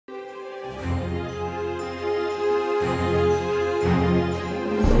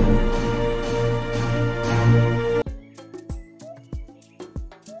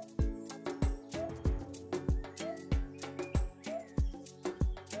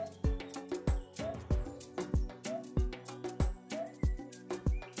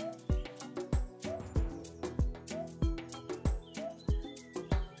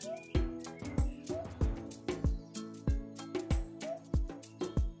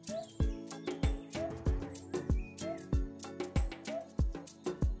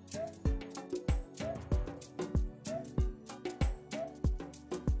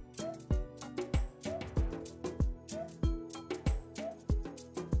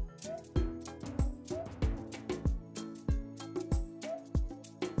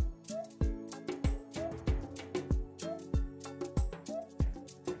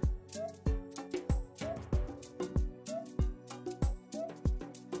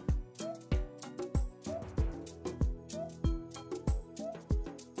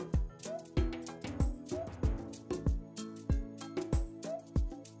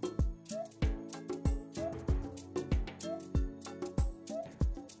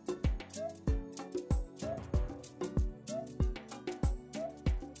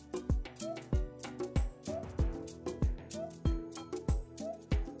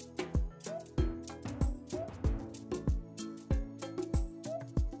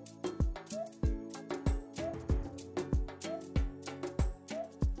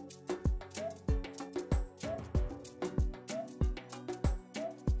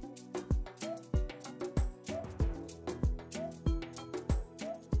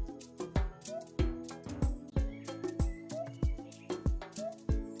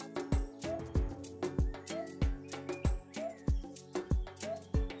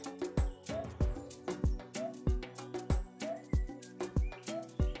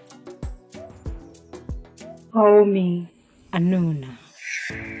Call me Anoona.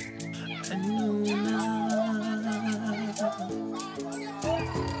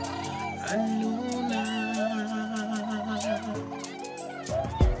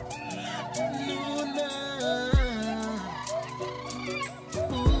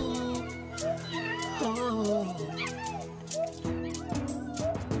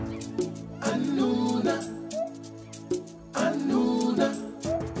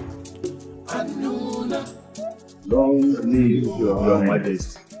 Long live your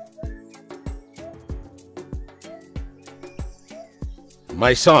Majesty.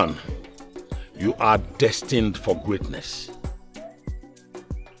 My son, you are destined for greatness.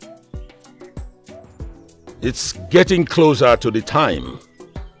 It's getting closer to the time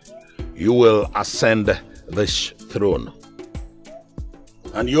you will ascend this throne.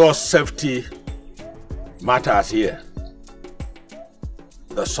 And your safety matters here.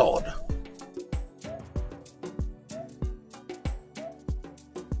 The sword.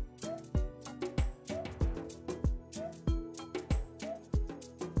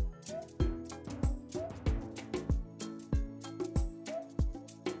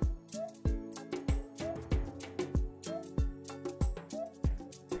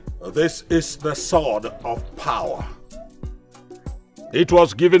 This is the sword of power. It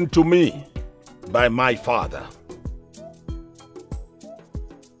was given to me by my father.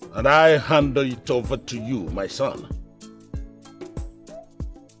 And I hand it over to you, my son.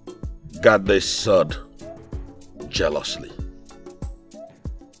 Guard this sword jealously.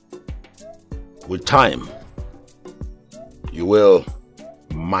 With time, you will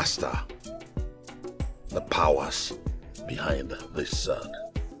master the powers behind this sword.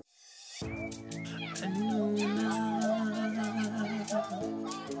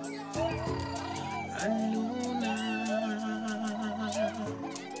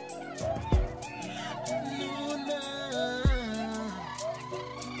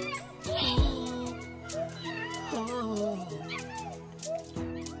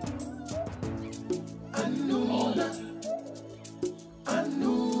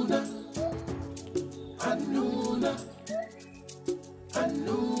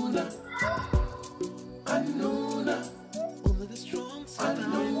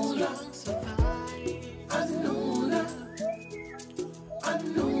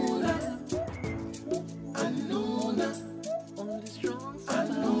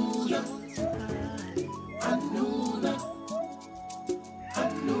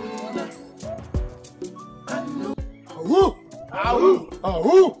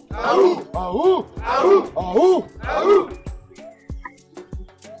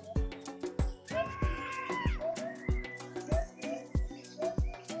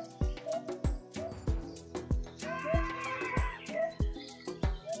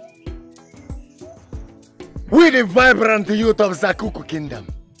 We the vibrant youth of Zakuku Kingdom.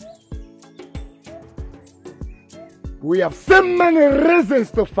 We have so many reasons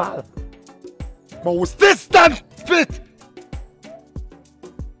to fall, but we still stand fit.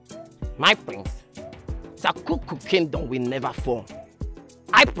 My prince, Zakuku Kingdom will never fall.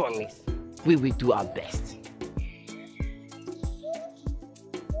 I promise, we will do our best.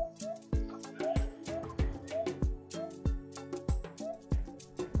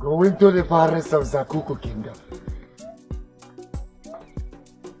 Go into the forest of Zakuku Kingdom.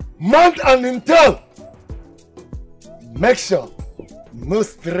 Mount an intel. Make sure no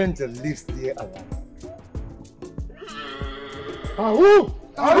stranger lives there alone. Ahoo!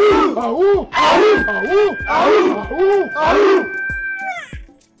 Ahoo! Ahoo! Ahoo! Ahoo! Ahoo!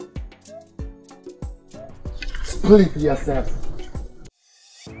 Split yourself.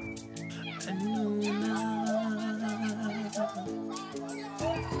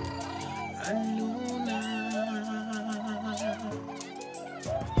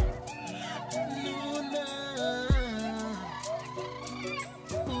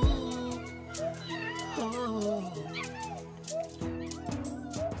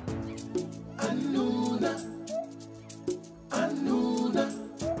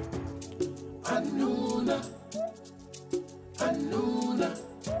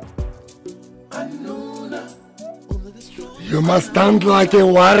 You must stand like a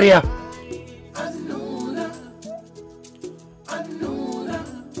warrior.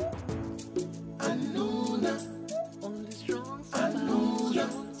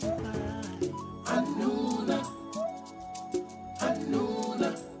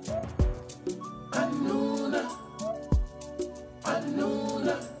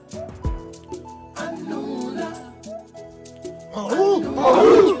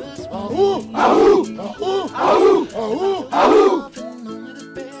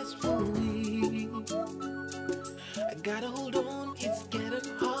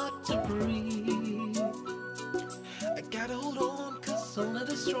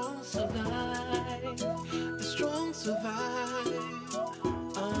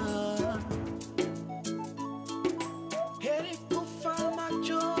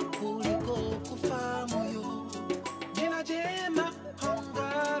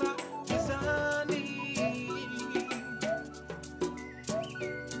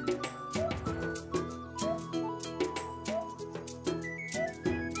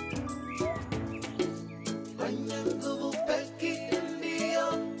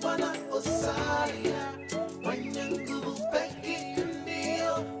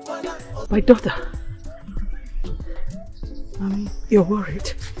 My daughter. Mommy, you're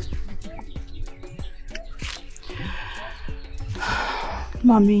worried.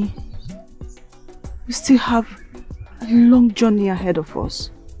 Mommy, we still have a long journey ahead of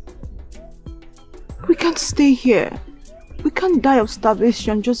us. We can't stay here. We can't die of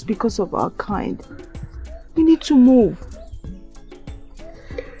starvation just because of our kind. We need to move.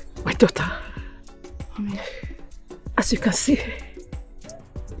 My daughter, Mommy, as you can see,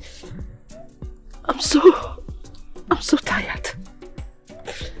 I'm so tired.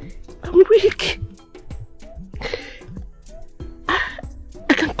 I'm weak.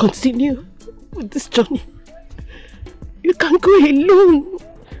 I can't continue with this journey. You can't go alone.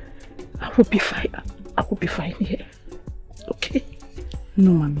 I will be fine. I will be fine here. Okay?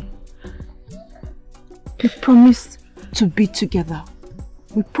 no, Mommy. We promised to be together.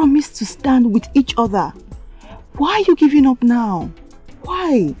 We promised to stand with each other. Why are you giving up now?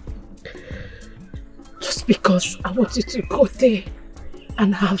 Why? Just because I want you to go there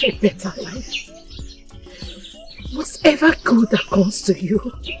and have a better life. Whatever good that comes to you,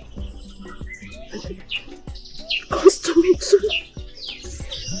 comes to me too.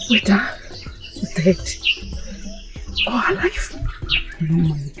 Whether dead or alive. No,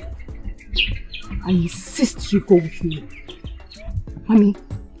 Mommy. I insist you go with me. Mommy,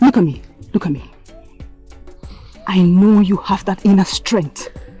 look at me. Look at me. I know you have that inner strength.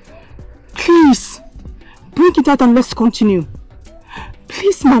 Please, bring it out and let's continue.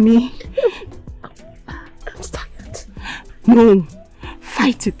 Please, Mommy. I'm tired. No,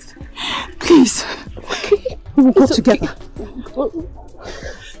 fight it. Please. Okay. We will go together. Okay.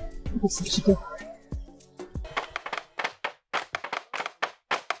 We will go together.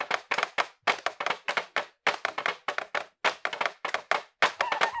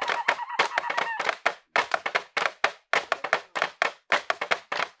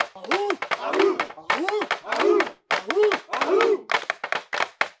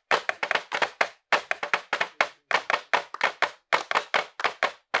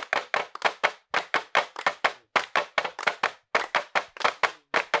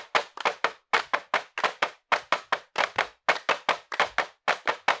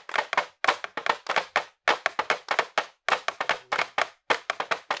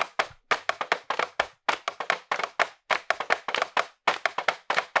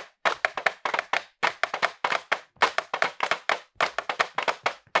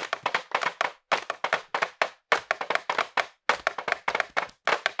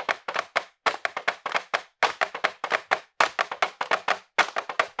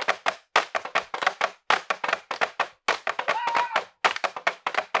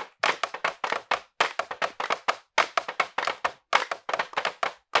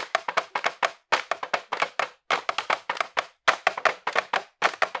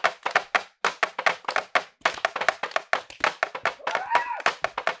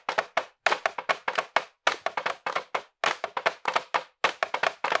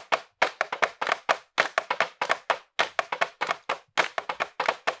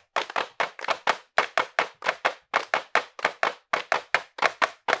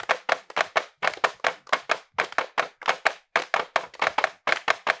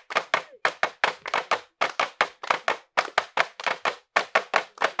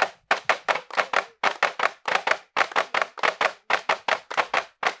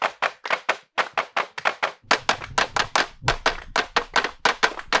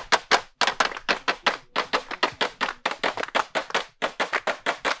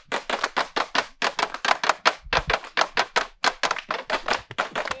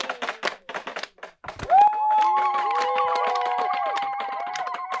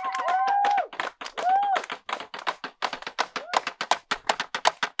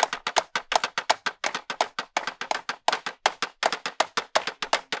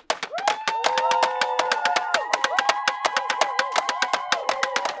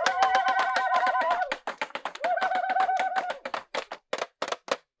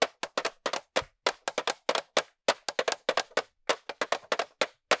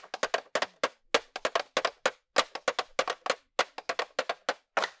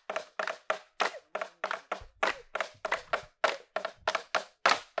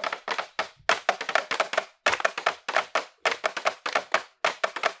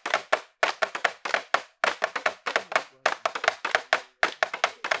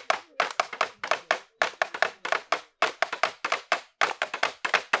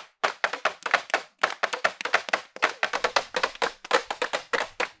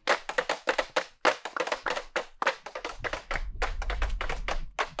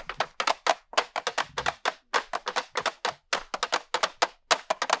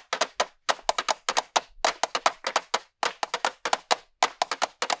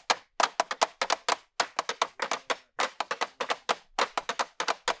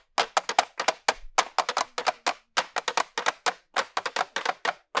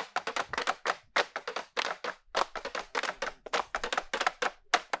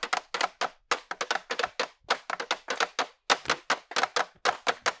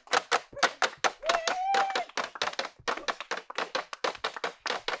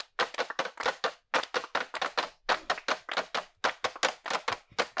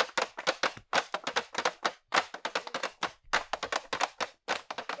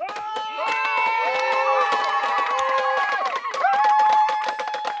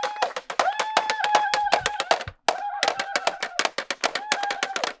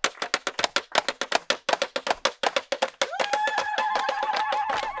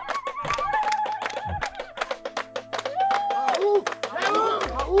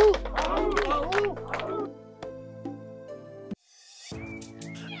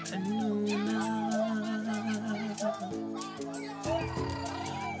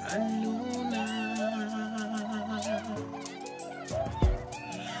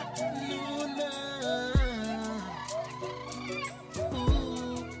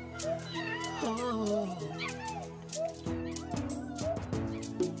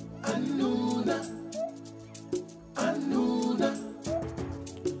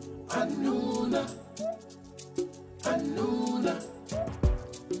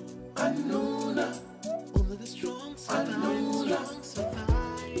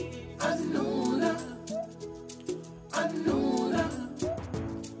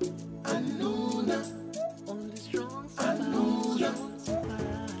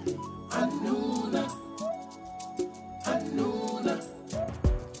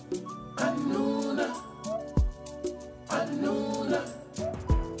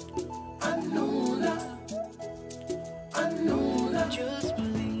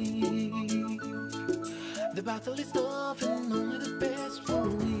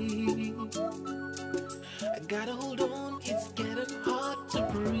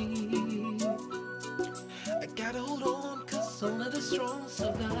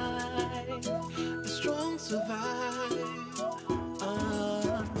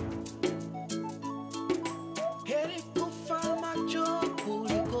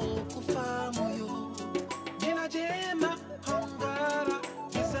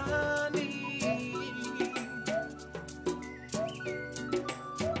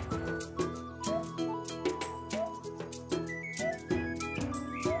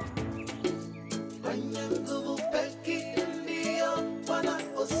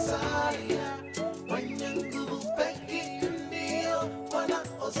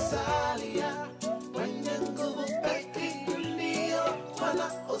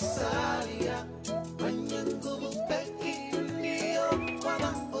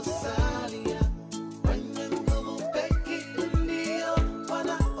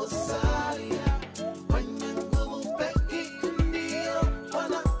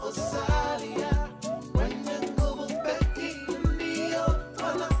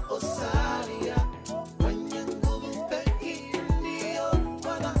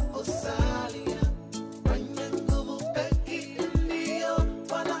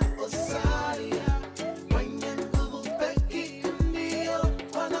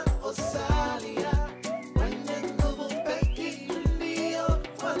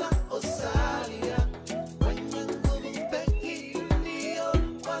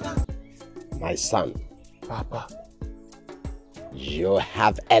 My son, Papa, you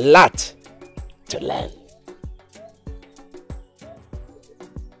have a lot to learn.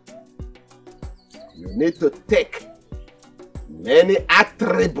 You need to take many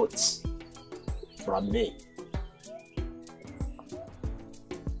attributes from me.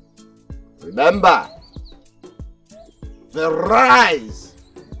 Remember, the rise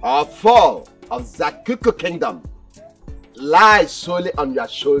or fall of Zakuku Kingdom lies solely on your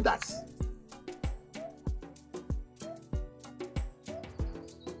shoulders.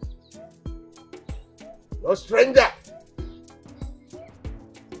 No stranger.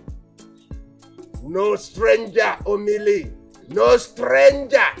 No stranger, Omili. No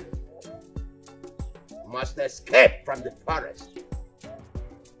stranger must escape from the forest.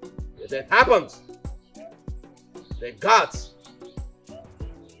 If it happens, the gods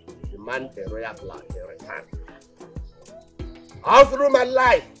demand a royal blood in return. All through my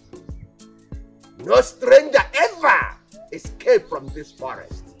life, no stranger ever escaped from this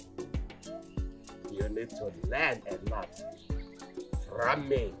forest. You need to learn a lot from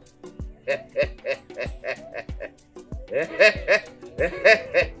me.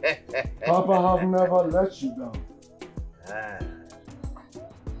 Papa have never let you down.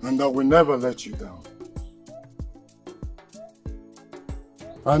 And I will never let you down.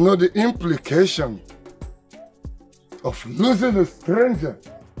 I know the implication of losing a stranger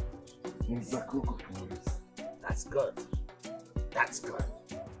in Zakuku Forest. That's good. That's good.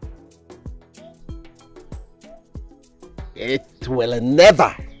 It will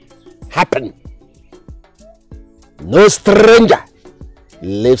never happen. No stranger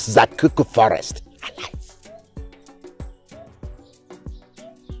leaves Zakuku Forest alive.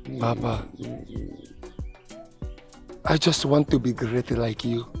 Papa, I just want to be great like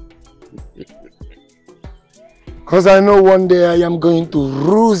you. Because I know one day I am going to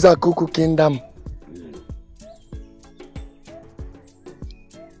rule Zakuku Kingdom.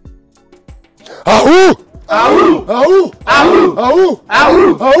 Ahoo! Ahoo! Ahoo! Ahoo! Ahoo!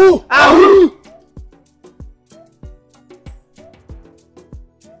 Ahoo! Ahoo! Ahoo!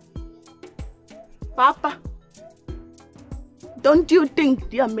 Papa, don't you think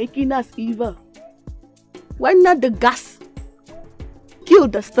they are making us evil? Why not the gas kill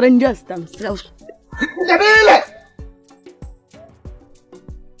the strangers themselves? Nabila!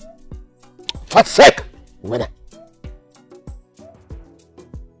 For sake, winner.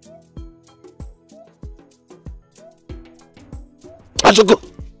 Ajugu.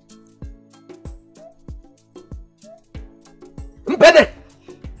 Mbene,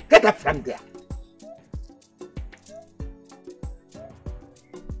 get up from there.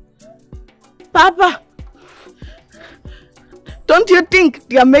 Papa, don't you think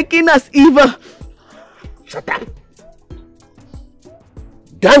they are making us evil? Shut up.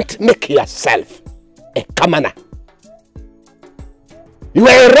 Don't make yourself a commoner. You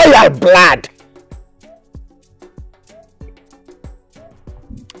are a royal blood.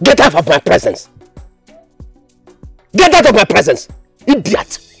 Get out of my presence. Get out of my presence,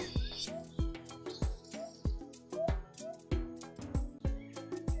 idiot.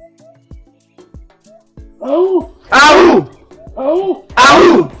 Oh! Ow! Oh!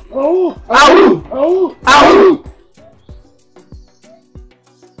 Ow! Oh! Ow! Oh! Ow!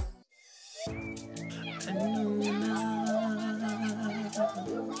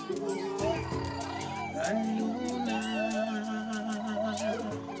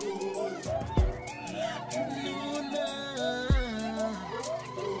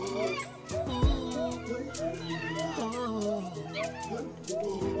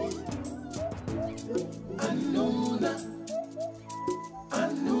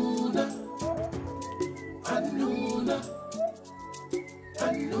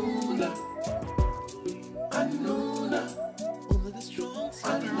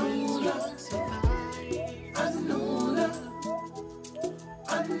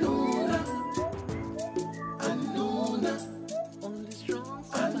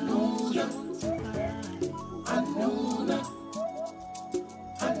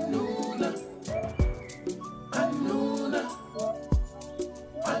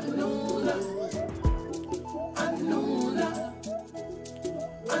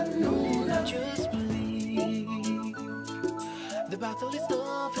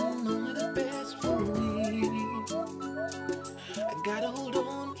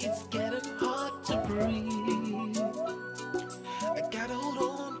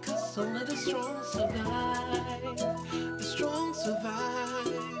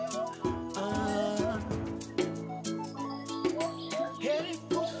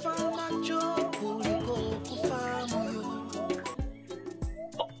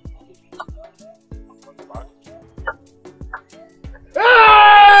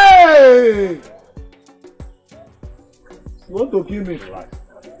 You want to kill me? Right.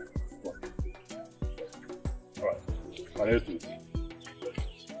 Alright. Let's do it.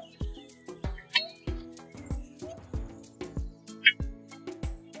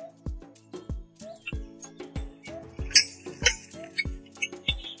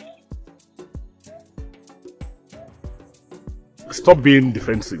 Stop being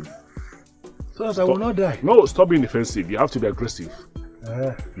defensive. So that I will not die. No, stop being defensive. You have to be aggressive.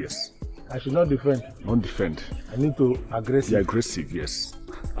 Yes. I should not defend. Don't defend. I need to aggressive. Be aggressive, yes.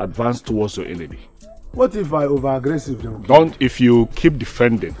 Advance towards your enemy. What if I over-aggressive them? Don't, if you keep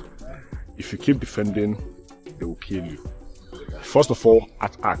defending, they will kill you. First of all,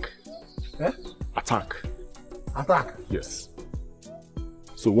 attack. Eh? Attack. Attack? Yes.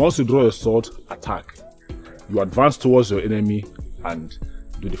 So once you draw your sword, attack. You advance towards your enemy and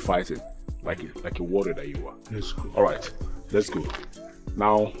do the fighting, like a warrior that you are. Yes. All right, let's go.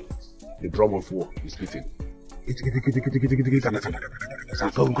 Now, the drum of war is beating.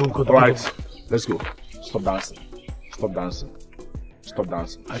 Go. All right, let's go. Stop dancing. Stop dancing. Stop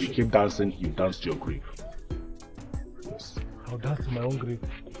dancing. If you keep dancing, you dance to your grave. Yes. I'll dance to my own grave.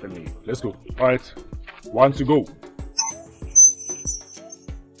 Let's go. All right, 1 to go.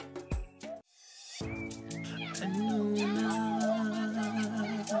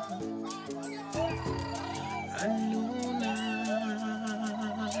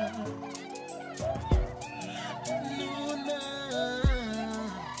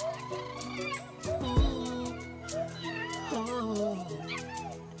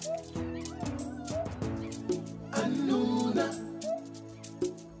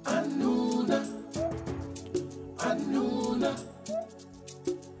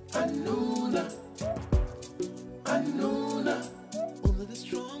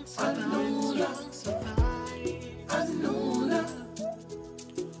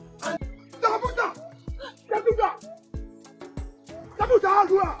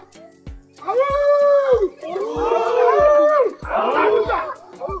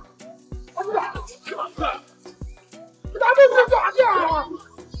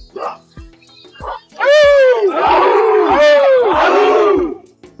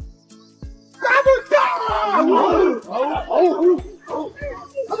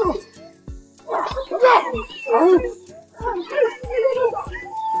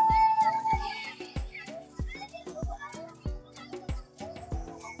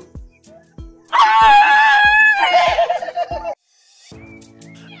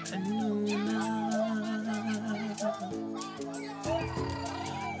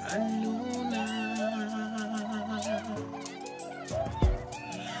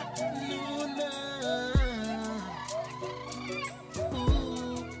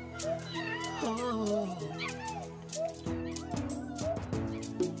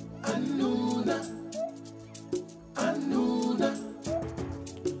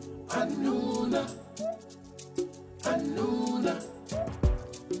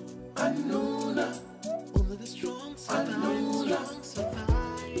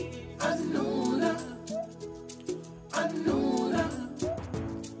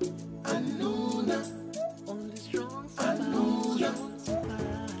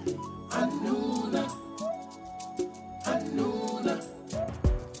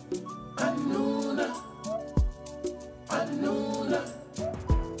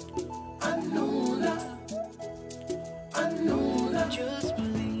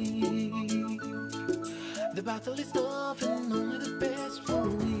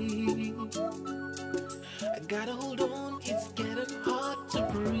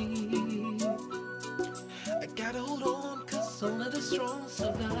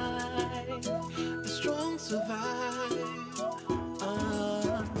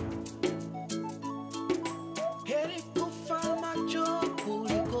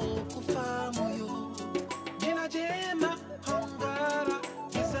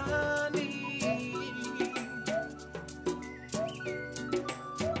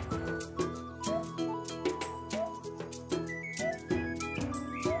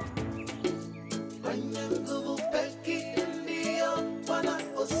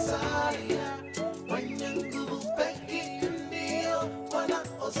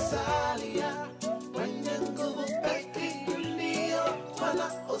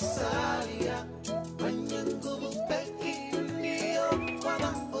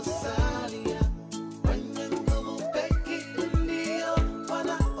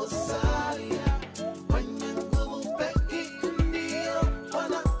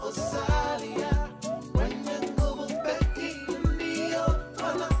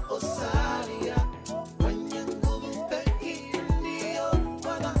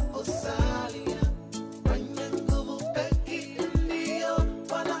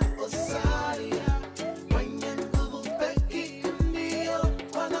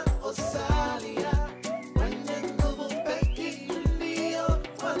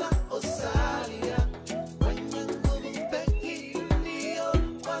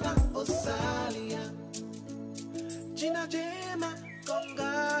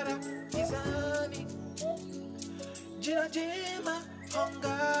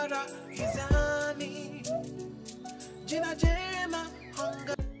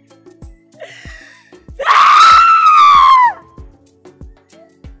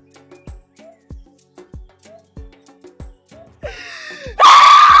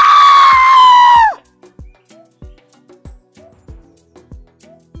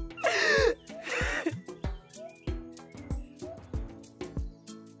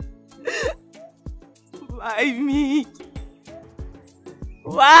 Why me?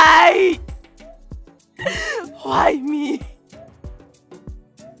 Why? Why me?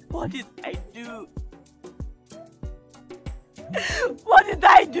 What did I do? What did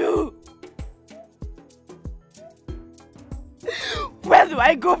I do? Where do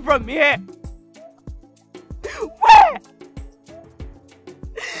I go from here? Where?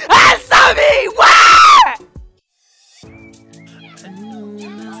 Answer me! Where?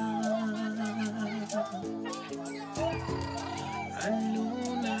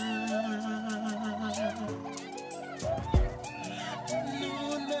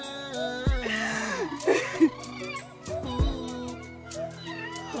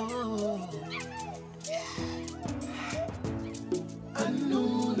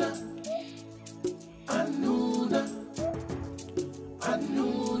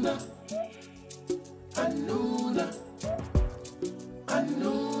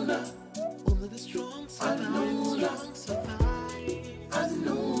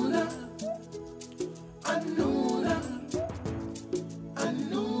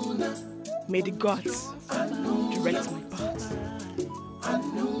 May the gods direct my path.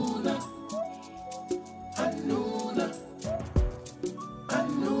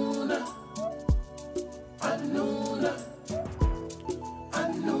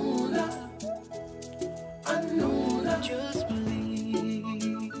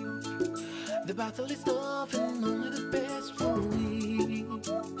 battle is tough and only the best will win.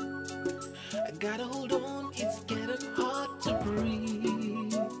 I gotta hold on, it's getting hard to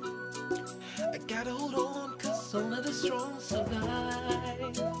breathe. I gotta hold on, cause only the strong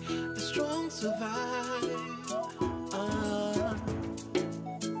survive. The strong survive.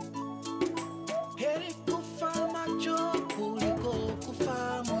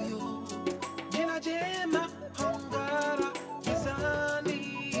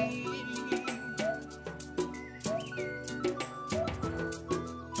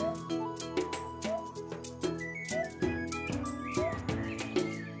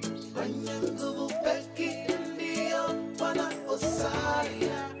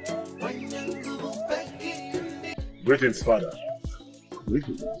 Greetings, Father.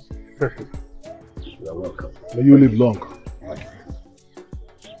 Greetings. You're welcome. May you live long.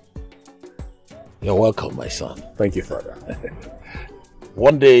 You're welcome, my son. Thank you, Father.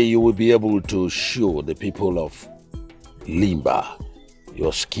 One day you will be able to show the people of Limba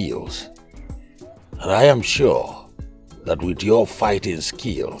your skills. And I am sure that with your fighting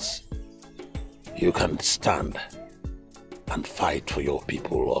skills, you can stand and fight for your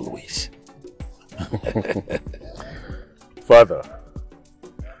people always. Father,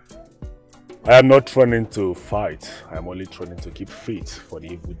 I am not training to fight. I am only training to keep fit for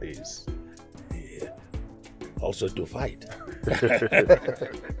the evil days. Yeah. Also to fight.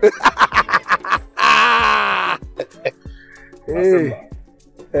 Hey,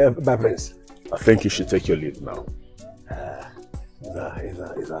 my prince. I think you should take your leave now.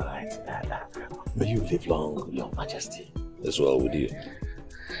 It's all right. May you live long, Your Majesty. As well with you.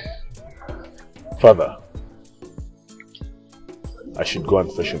 Father, I should go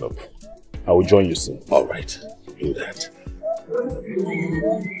and freshen up. I will join you soon. All right, do that.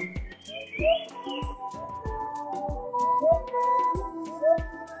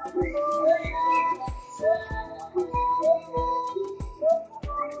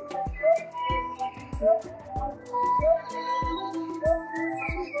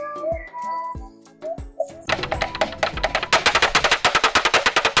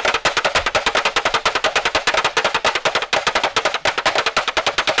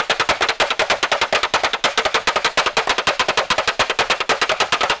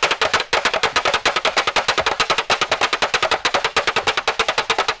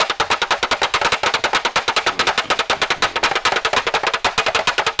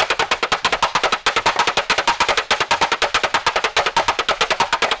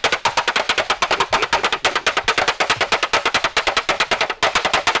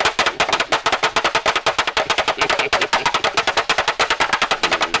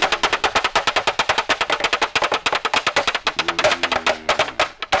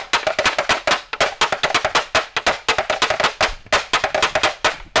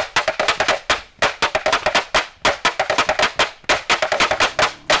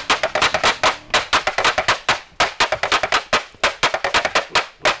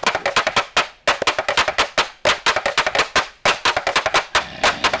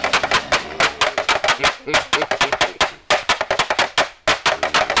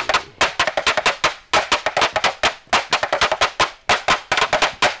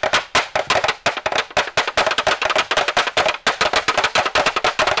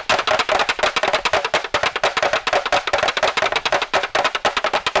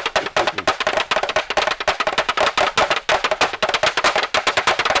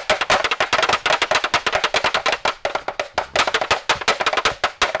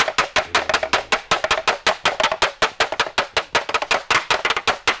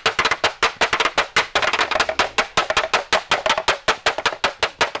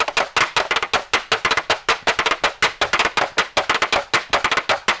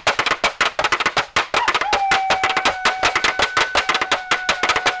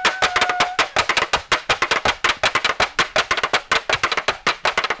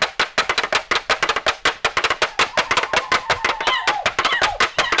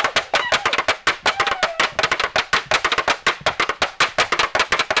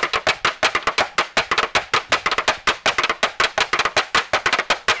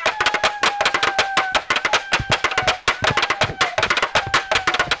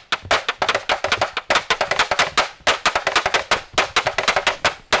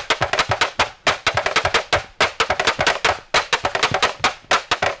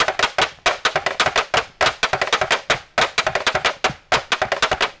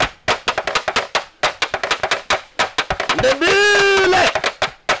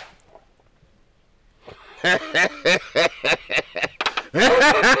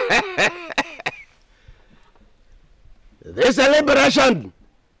 This celebration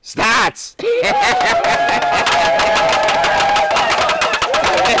starts.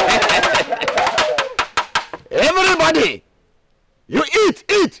 Everybody, you eat,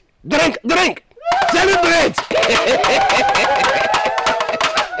 drink, celebrate.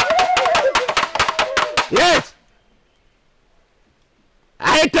 Yes.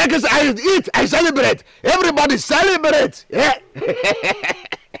 I take us, I eat, I celebrate. Everybody celebrate. Yeah.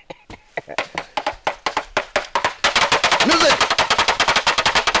 Music.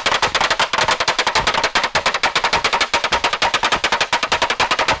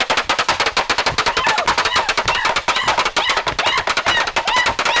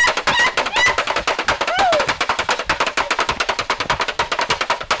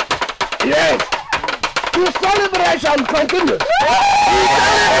 Yes. The celebration continues.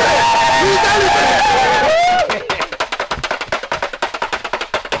 We celebrate.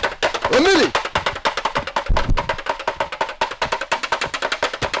 Emily.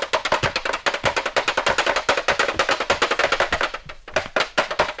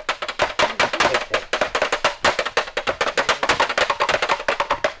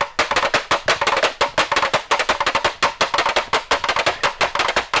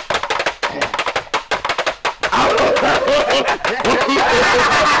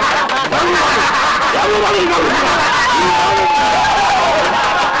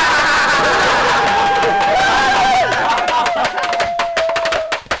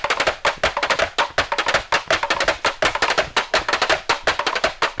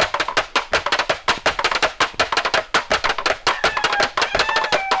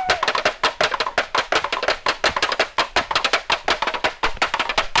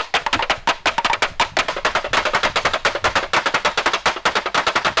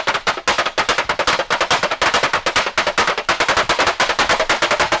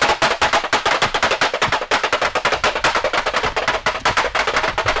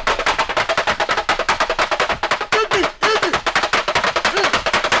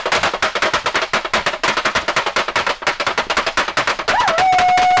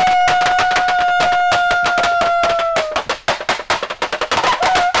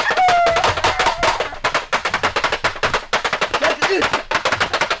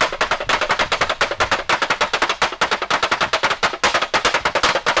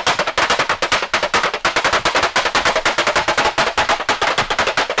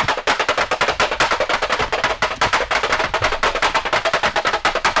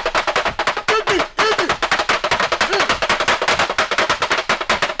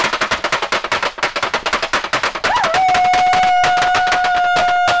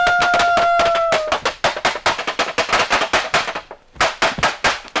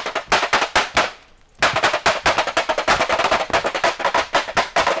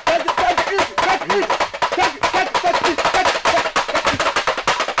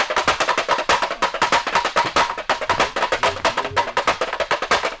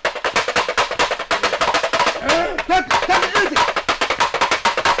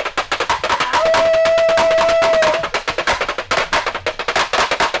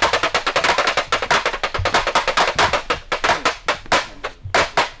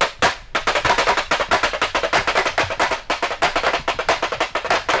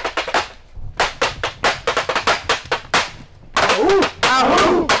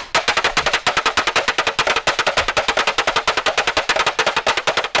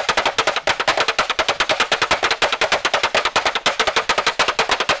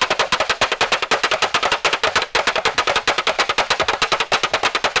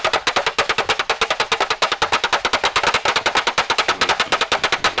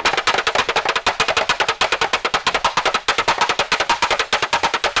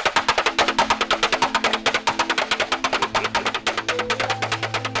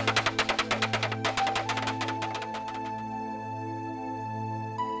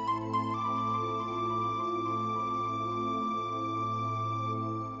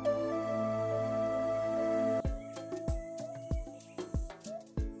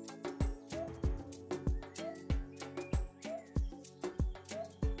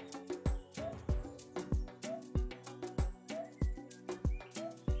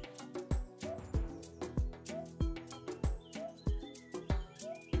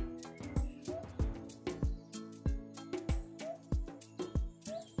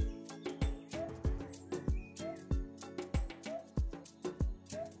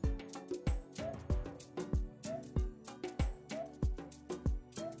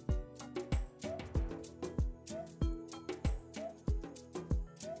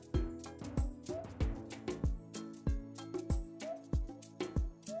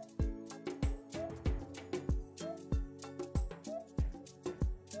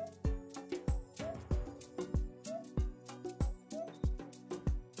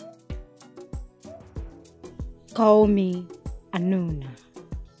 Call me Anoona.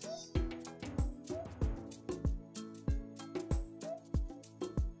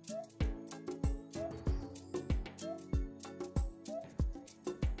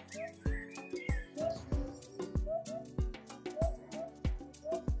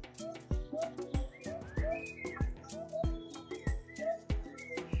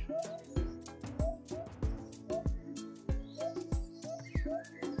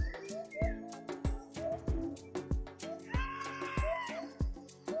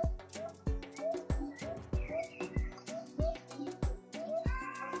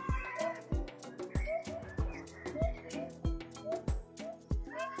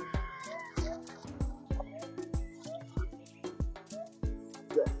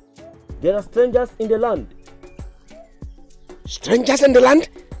 There are strangers in the land. Strangers in the land?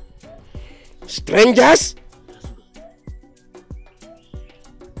 Strangers?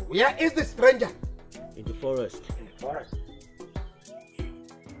 Where is the stranger? In the forest. In the forest.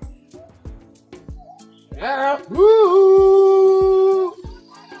 Yahoo!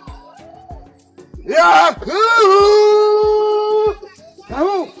 Yahoo!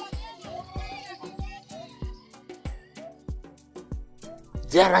 Yahoo!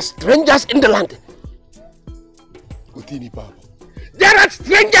 There are strangers in the land. There are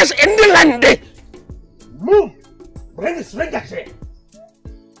strangers in the land. Move! Bring the strangers here.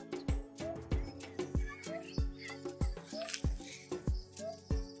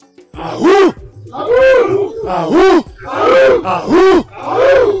 Ahoo! Ahoo! Ahoo! Ahoo! Ahoo!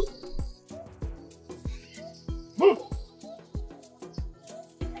 Ahoo! Move!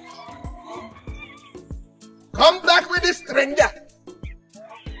 Come back with the stranger.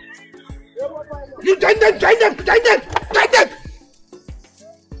 You join them, join them, join them, join them!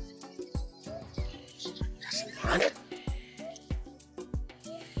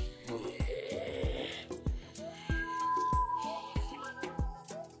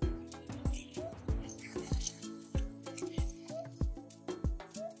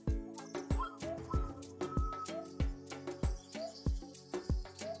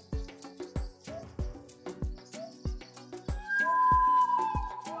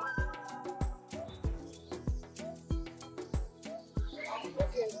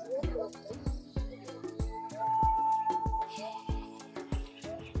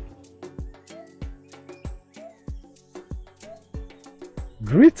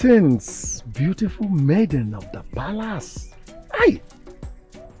 Greetings, beautiful maiden of the palace. I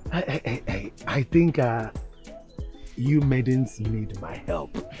think you maidens need my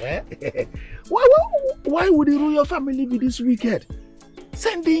help. Why would the royal family be this wicked?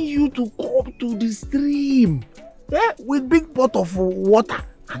 Sending you to come to the stream with big pot of water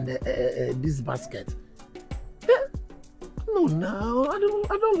and this basket. No, I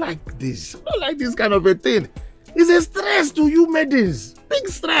don't like this. I don't like this kind of a thing. It's a stress to you maidens. Big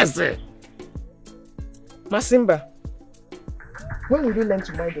stress. Masimba, when will you learn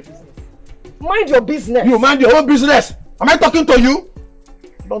to mind your business? Mind your business. You mind your own business. Am I talking to you?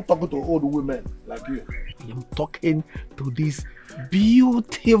 I'm not talking to old women like you. I am talking to these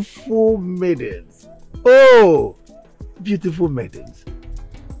beautiful maidens. Oh, beautiful maidens.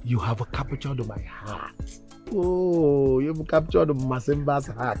 You have captured my heart. Oh, you've captured Masimba's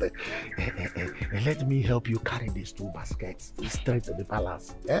heart. Let me help you carry these 2 baskets straight to the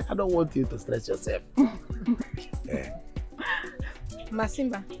palace. I don't want you to stress yourself.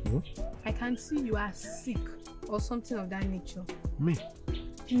 Masimba, I can see you are sick or something of that nature. Me?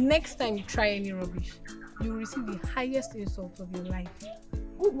 Next time you try any rubbish, you will receive the highest insult of your life.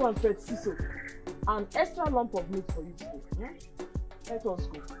 Good one, Pet Siso. An extra lump of meat for you today. Let us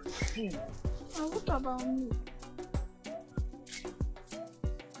go. And what about me?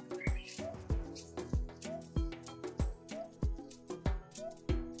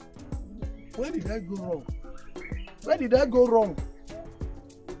 Where did I go wrong? Where did I go wrong?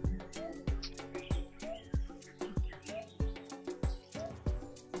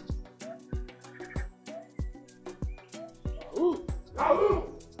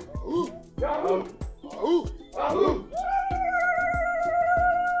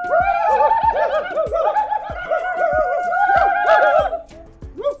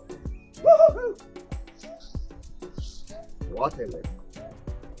 What a letter.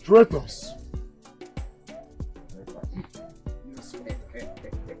 Traitors.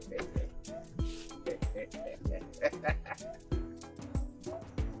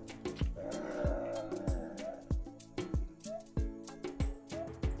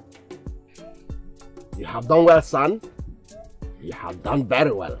 You have done well, son. You have done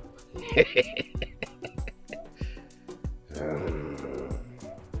very well.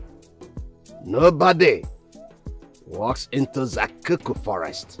 Nobody walks into the cuckoo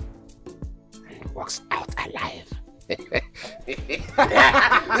forest and walks out alive.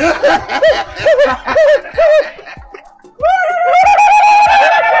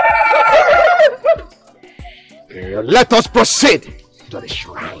 Let us proceed to the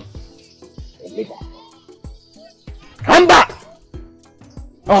shrine. Come back!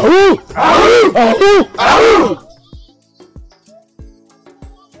 Ahoo! Ahoo! Ahoo! Ahoo!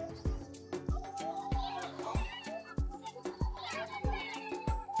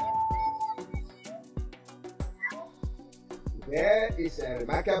 There is a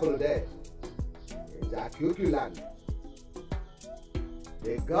remarkable day in the Kuku land.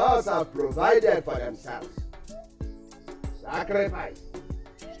 The gods have provided for themselves sacrifice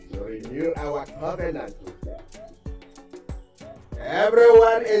to renew our covenant with them.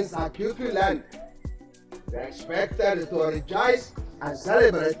 Everyone in Sakuku land is expected to rejoice and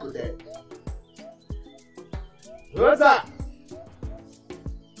celebrate today. Rosa!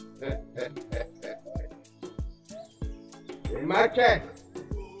 We march and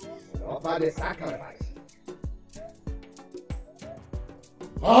offer the sacrifice.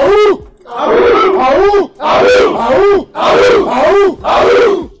 Ahoo! Ahoo! Ahoo! Ahoo! Ahoo! Ahoo! Ahoo!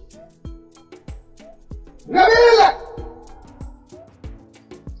 Ahoo! Nabila!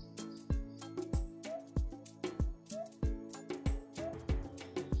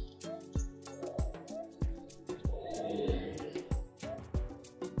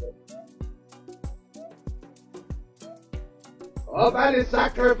 Offer the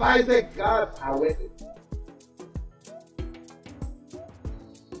sacrifice the gods are waiting.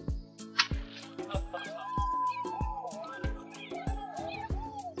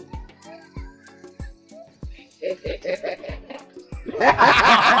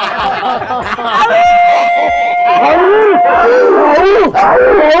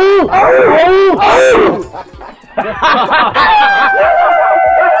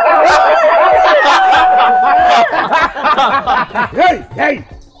 Hey, hey!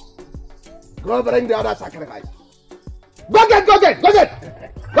 Go bring the other sacrifice. Go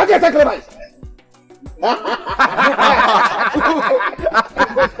get sacrifice.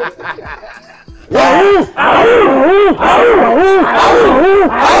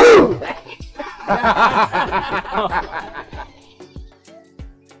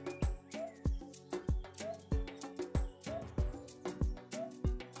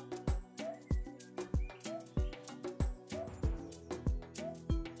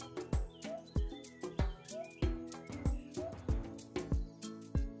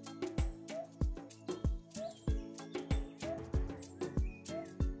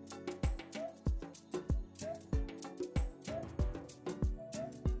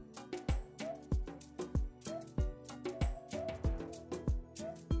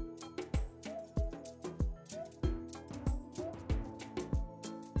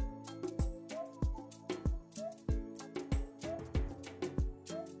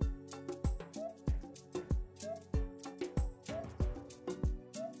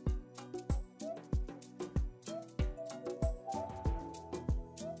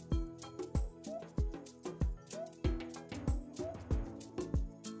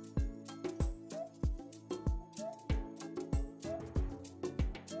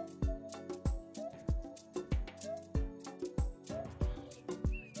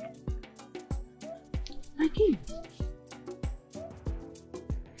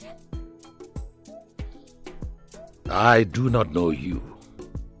 I do not know you,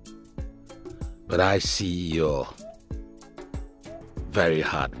 but I see you're very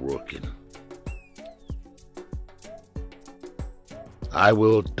hardworking. I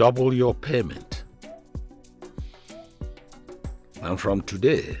will double your payment. And from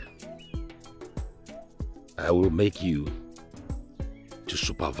today, I will make you to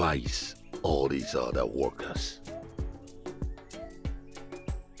supervise all these other workers.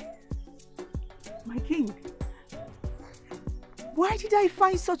 My king, why did I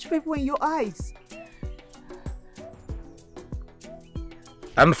find such people in your eyes?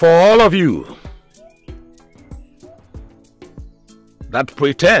 And for all of you that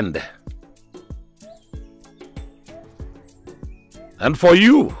pretend, and for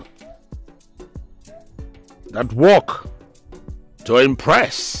you that walk to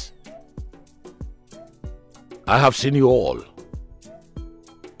impress, I have seen you all.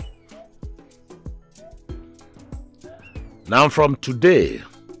 Now from today,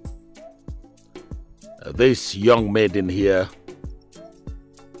 this young maiden here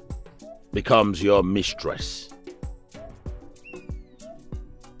becomes your mistress.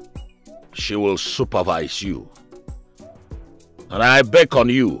 She will supervise you. And I beckon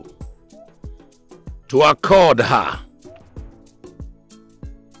you to accord her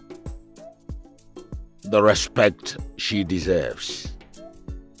the respect she deserves.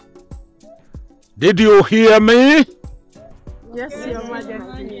 Did you hear me? Yes, Your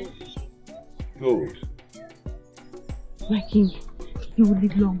Majesty. Good. My king, you will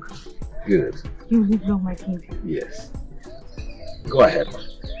live long. Good. You will live long, my king. Yes. Go ahead.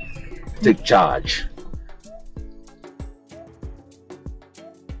 Take charge.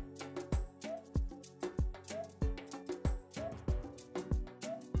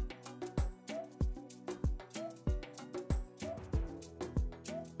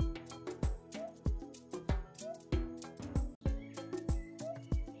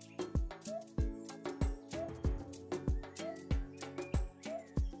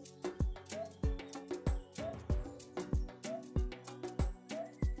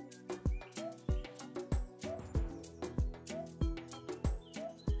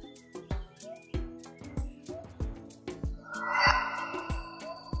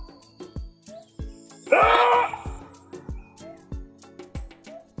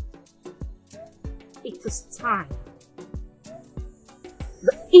 It is time.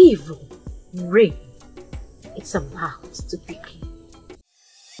 The evil reign is about to begin.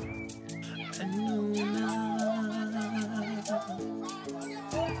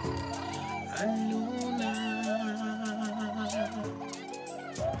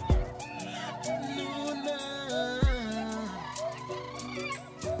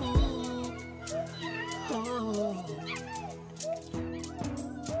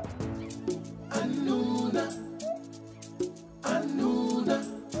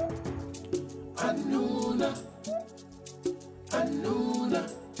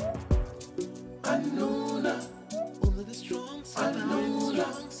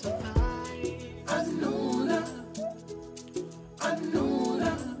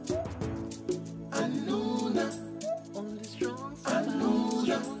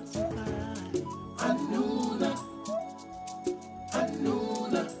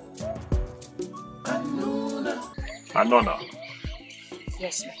 Anoona.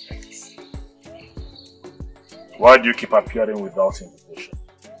 Yes, my prince. Why do you keep appearing without invitation?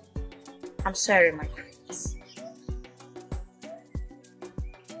 I'm sorry, my prince.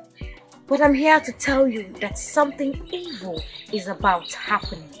 But I'm here to tell you that something evil is about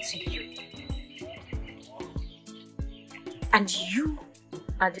happening to you. And you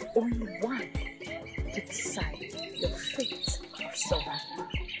are the only one to decide your fate of survival.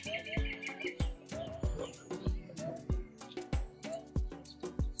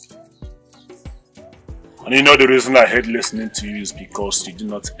 And you know the reason I hate listening to you is because you do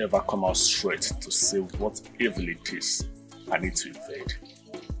not ever come out straight to say what evil it is I need to invade.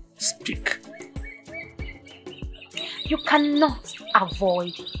 Speak. You cannot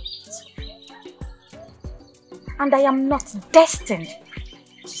avoid it. And I am not destined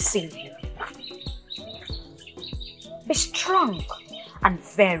to save you. Be strong and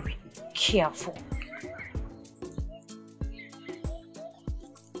very careful.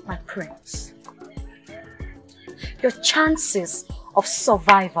 My prince, your chances of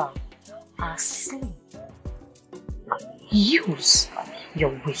survival are slim. Use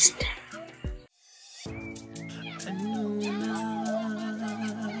your wisdom.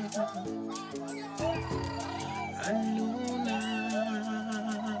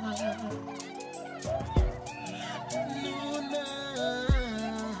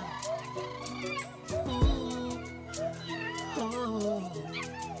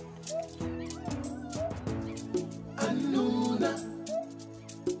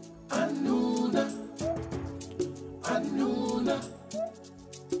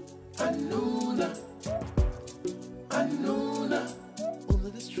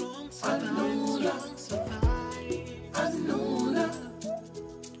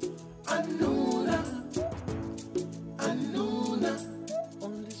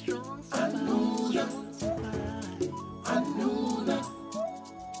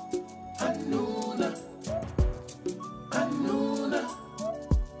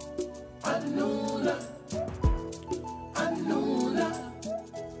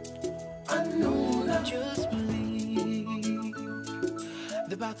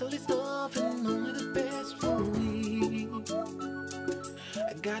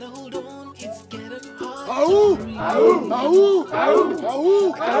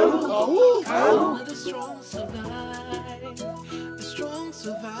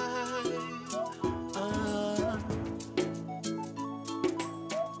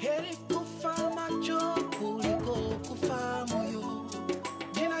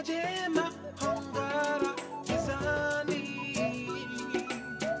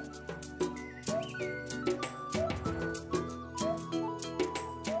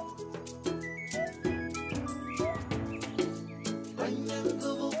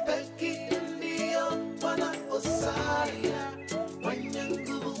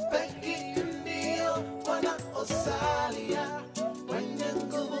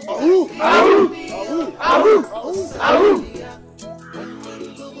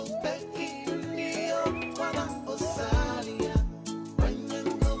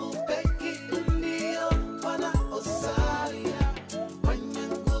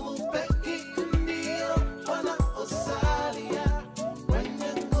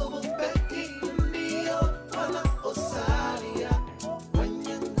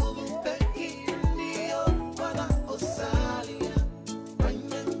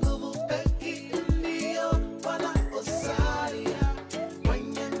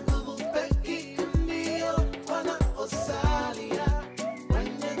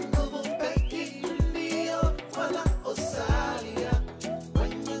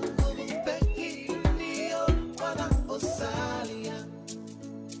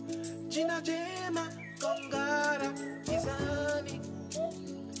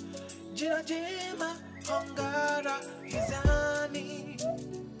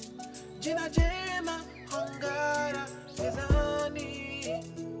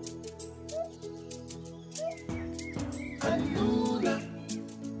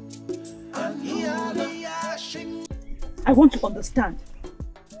 I want to understand.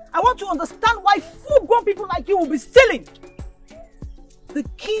 I want to understand why full-grown people like you will be stealing. The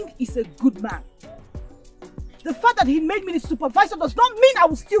king is a good man. The fact that he made me the supervisor does not mean I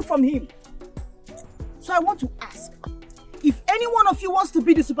will steal from him. So I want to ask, if any one of you wants to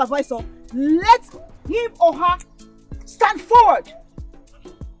be the supervisor, let him or her stand forward.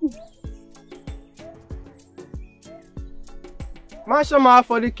 Mashama,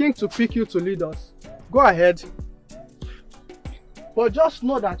 for the king to pick you to lead us, go ahead. But just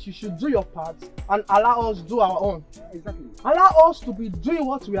know that you should do your part and allow us do our own. Exactly. Allow us to be doing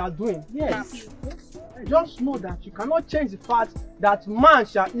what we are doing. Yes. Just know that you cannot change the fact that man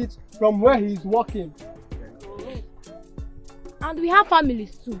shall eat from where he is working. And we have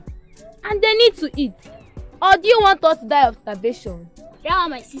families too. And they need to eat. Or do you want us to die of starvation? Yeah,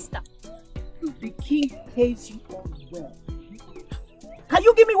 my sister. The king hates you all well. Can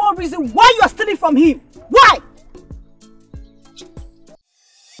you give me one reason why you are stealing from him? Why?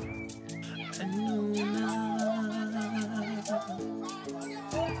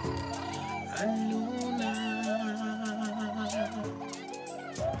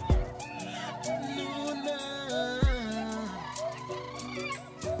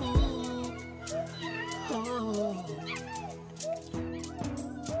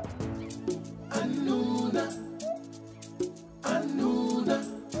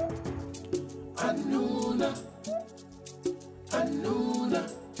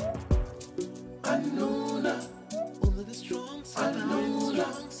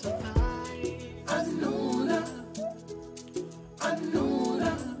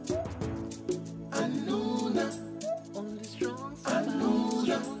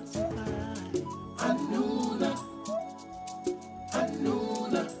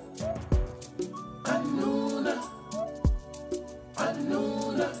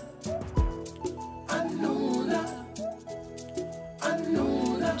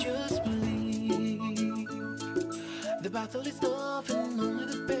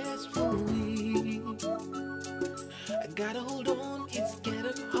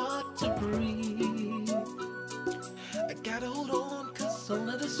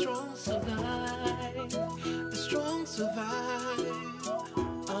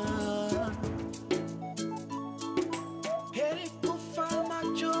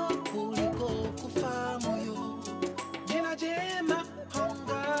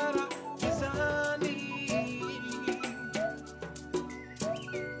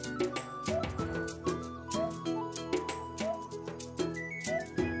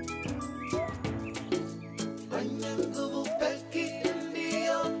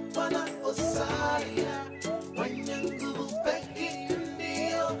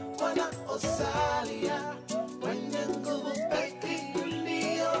 Osalia.